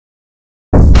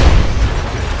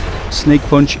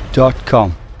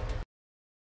snakepunch.com.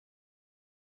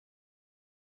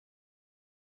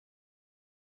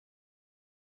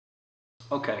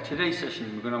 Okay, today's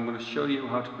session I'm going to show you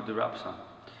how to put the wraps on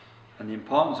and the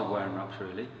importance of wearing wraps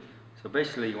really. So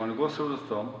basically you want to go through the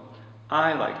thumb.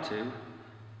 I like to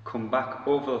come back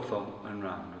over the thumb and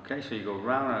round. Okay, so you go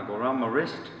round and I go round my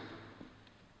wrist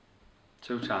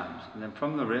 2 times, and then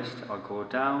from the wrist I'll go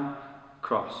down,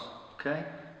 cross. Okay,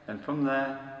 then from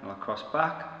there I'll cross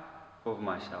back over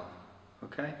myself.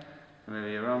 Okay, and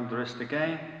maybe around the wrist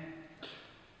again.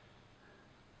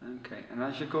 Okay, and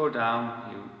as you go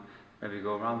down, you maybe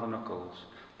go around the knuckles.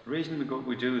 The reason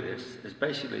we do this is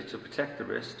basically to protect the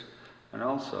wrist and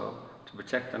also to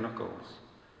protect the knuckles.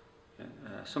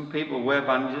 Some people wear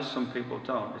bandages, some people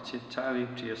don't. It's entirely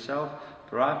up to yourself,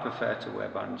 but I prefer to wear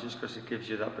bandages because it gives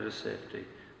you that bit of safety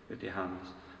with your hands.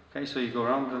 Okay, so you go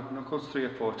around the knuckles 3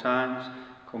 or 4 times,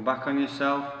 come back on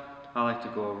yourself. I like to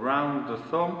go around the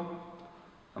thumb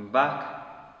and back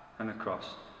and across.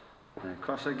 And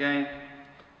across again.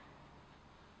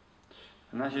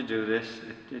 And as you do this,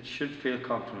 it should feel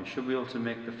comfortable. You should be able to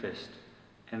make the fist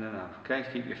in and out. Okay,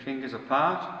 keep your fingers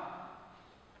apart.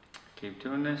 Keep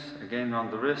doing this. Again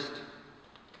around the wrist.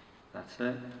 That's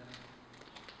it.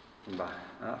 And back.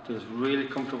 That feels really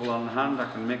comfortable on the hand. I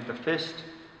can make the fist.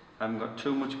 I haven't got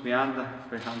too much behind the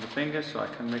fingers, so I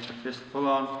can make the fist full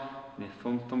on. And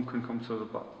your thumb can come through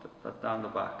down the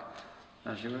back.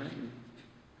 As you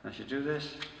do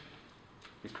this,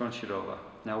 you crunch it over.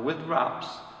 Now with wraps,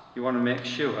 you want to make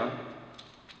sure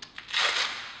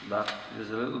that there's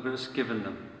a little bit of give in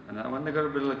them, and that when they've got a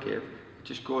bit of a give, it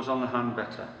just goes on the hand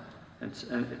better. And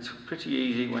it's pretty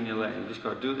easy when you're learning. You just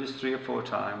got to do this 3 or 4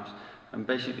 times, and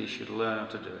basically you should learn how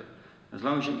to do it. As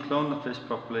long as you can clone the fist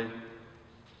properly,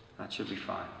 that should be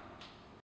fine.